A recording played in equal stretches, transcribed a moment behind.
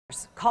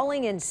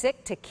calling in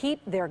sick to keep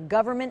their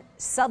government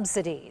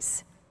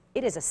subsidies.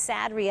 It is a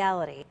sad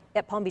reality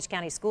at Palm Beach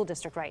County School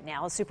District right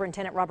now.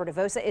 Superintendent Robert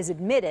Avosa is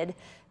admitted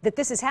that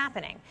this is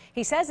happening.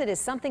 He says it is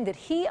something that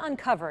he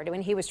uncovered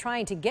when he was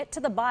trying to get to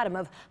the bottom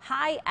of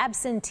high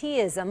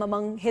absenteeism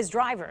among his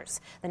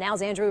drivers. The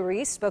Now's Andrew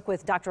Reese spoke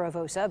with Dr.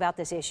 Avosa about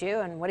this issue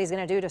and what he's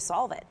going to do to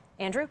solve it.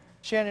 Andrew?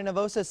 Shannon,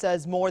 Avosa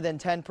says more than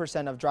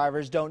 10% of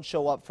drivers don't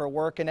show up for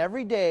work and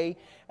every day,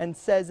 and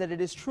says that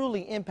it is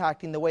truly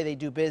impacting the way they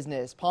do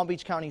business. Palm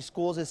Beach County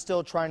Schools is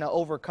still trying to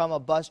overcome a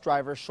bus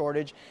driver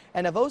shortage,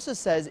 and Avosa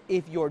says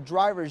if your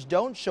drivers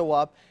don't show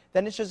up,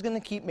 then it's just going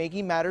to keep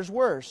making matters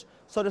worse.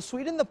 So to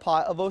sweeten the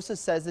pot, Avosa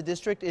says the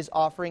district is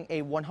offering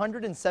a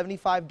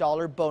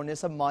 $175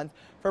 bonus a month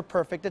for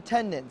perfect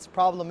attendance.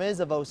 Problem is,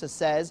 Avosa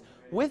says,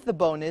 with the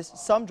bonus,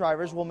 some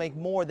drivers will make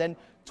more than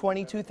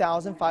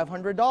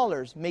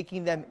 $22,500,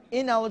 making them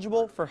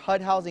ineligible for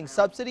HUD housing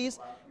subsidies,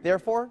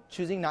 therefore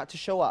choosing not to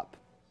show up.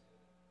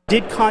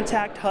 Did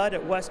contact HUD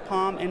at West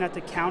Palm and at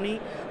the county,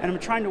 and I'm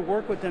trying to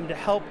work with them to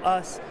help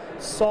us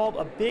solve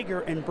a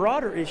bigger and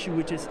broader issue,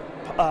 which is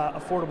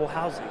affordable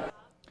housing.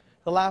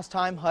 The last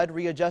time HUD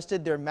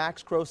readjusted their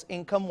max gross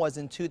income was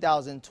in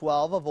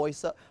 2012,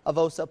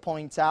 Avosa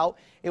points out.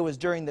 It was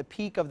during the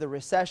peak of the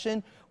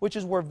recession, which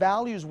is where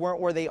values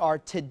weren't where they are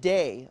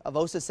today.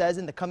 Avosa says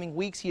in the coming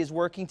weeks he is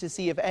working to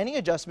see if any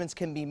adjustments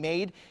can be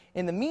made.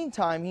 In the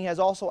meantime, he has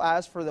also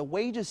asked for the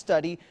wages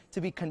study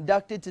to be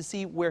conducted to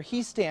see where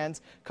he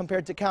stands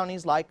compared to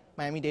counties like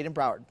Miami-Dade and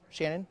Broward.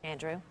 Shannon?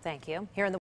 Andrew, thank you. Here in the